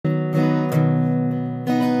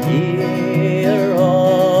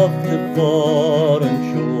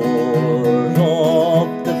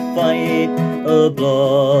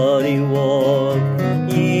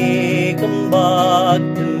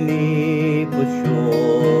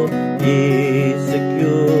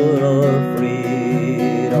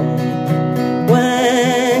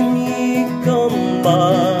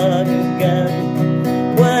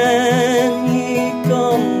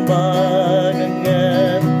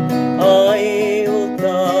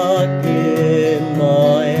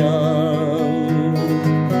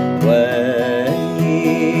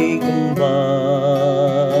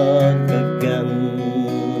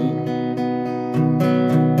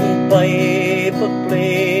piper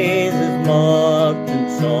plays his marching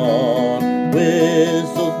song,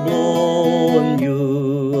 whistles blow and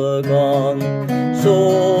you are gone.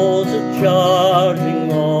 Souls are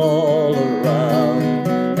charging all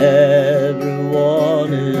around,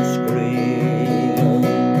 everyone is screaming.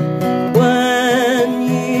 When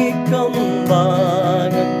ye come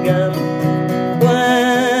back again,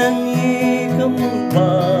 when ye come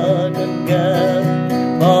back again,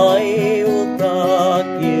 I will tuck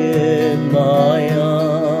ye in my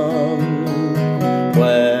arms.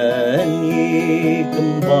 When ye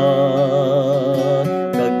come back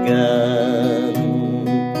again,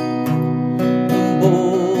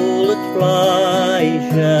 bullets fly,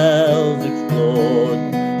 shells explode,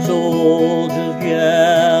 soldiers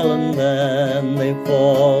yell and then they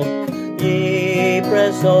fall. Ye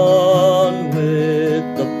press on with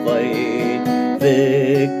the fight,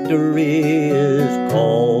 victory is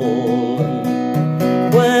calling.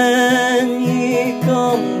 When ye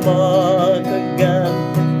come back again,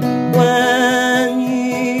 when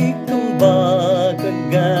ye come back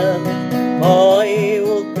again, I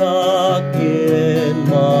will tuck ye in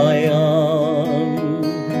my arms.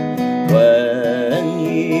 When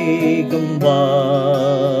ye come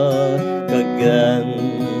back again,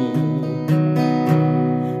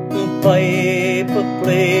 piper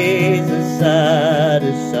plays the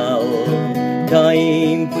saddest sound,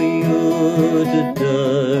 time for you to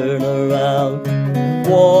turn around.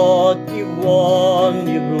 What you've won,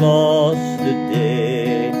 you've lost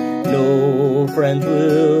today, no friends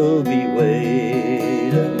will be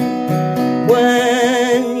waiting.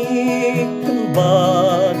 When ye come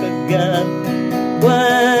back again,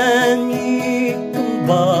 when ye come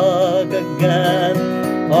back again,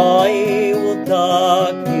 I will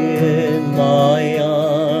tuck ye in my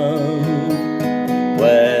arms.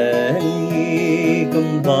 When ye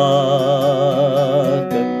come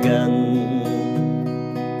back again,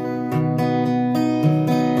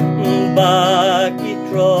 back ye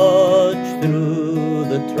trudge through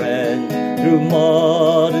the trench, through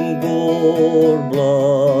mud and gore,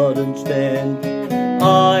 blood and stench.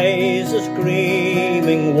 Eyes are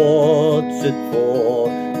screaming, what's it for?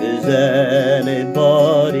 Is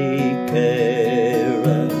anybody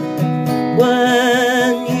caring?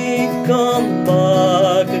 When ye come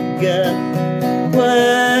back again,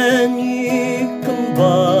 when ye come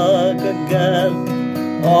back again,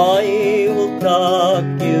 I will tuck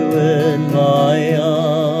you in my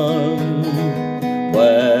arms.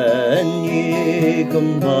 When ye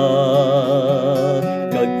come back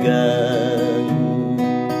again,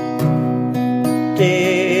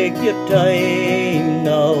 take your time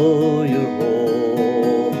now, you're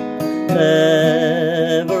home.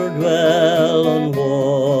 Never dwell on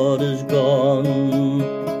what is gone.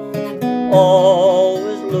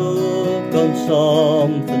 Always look on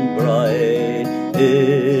something bright.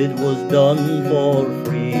 It was done for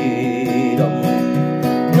freedom.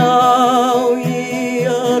 Now ye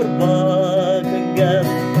are back again.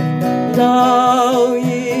 Now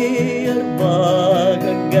ye are back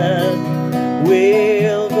again.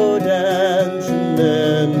 We'll go dancing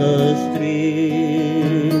in the street.